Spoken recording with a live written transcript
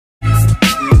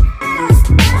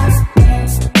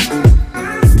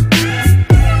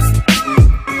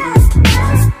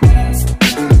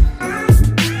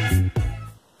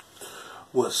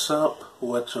What's up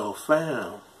with your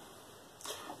fam?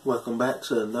 Welcome back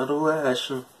to another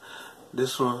reaction.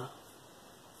 This one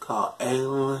called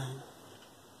Alien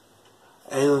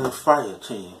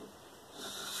Fireteam.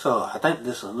 So I think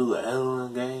this is a new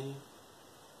Alien game.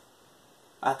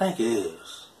 I think it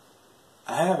is.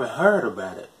 I haven't heard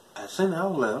about it. I seen it, I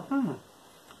was like,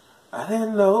 I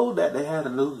didn't know that they had a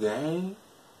new game.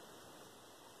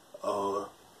 Or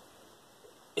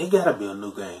it gotta be a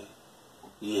new game.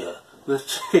 Yeah,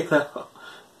 let's check it out.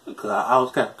 Because I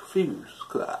was kind of confused.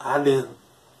 Because I didn't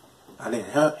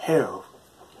hear of.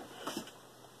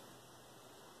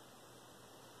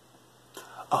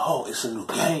 Oh, it's a new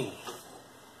game.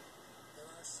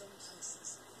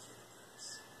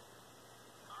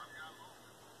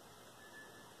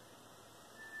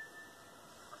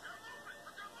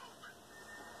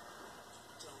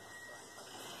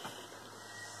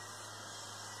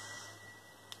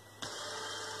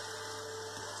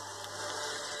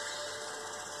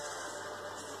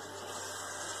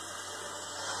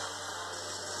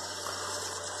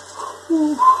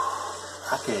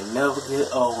 I can never get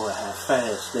over how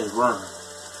fast they run.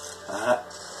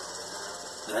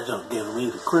 That just giving me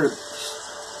the creeps.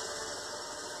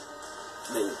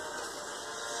 I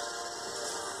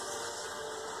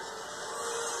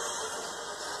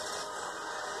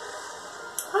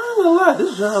ain't gonna lie,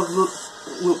 this job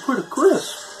look pretty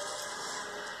crisp.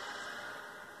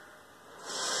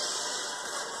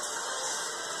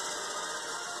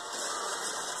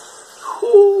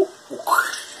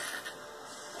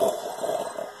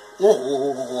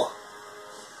 Whoa.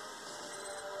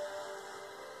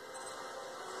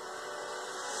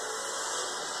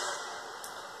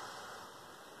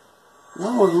 When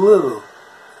I was little,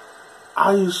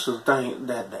 I used to think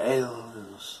that the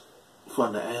aliens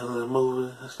from the Alien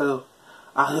movie and stuff,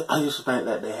 I used to think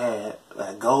that they had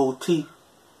like gold teeth,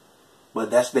 but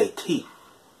that's their teeth.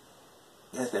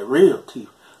 That's their real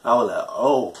teeth. I was like,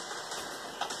 oh.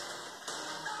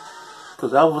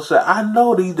 Because I was saying, I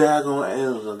know these daggone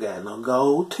aliens don't got no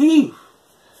gold teeth.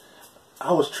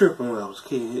 I was tripping when I was a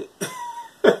kid.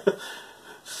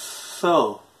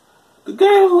 So, the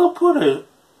game looked pretty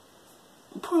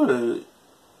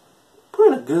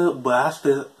good, but I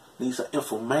still need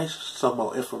some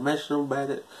more information about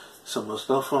it, some more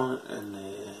stuff on it, and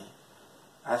then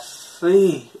I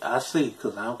see,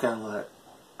 because I'm kind of like,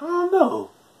 I don't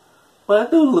know. But I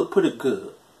do look pretty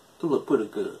good.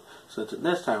 So until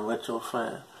next time, retro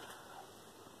fan,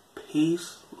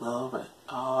 peace, love, and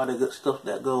all the good stuff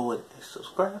that go with it.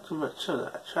 Subscribe to my channel.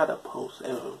 I try to post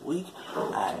every week.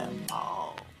 I am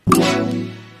all.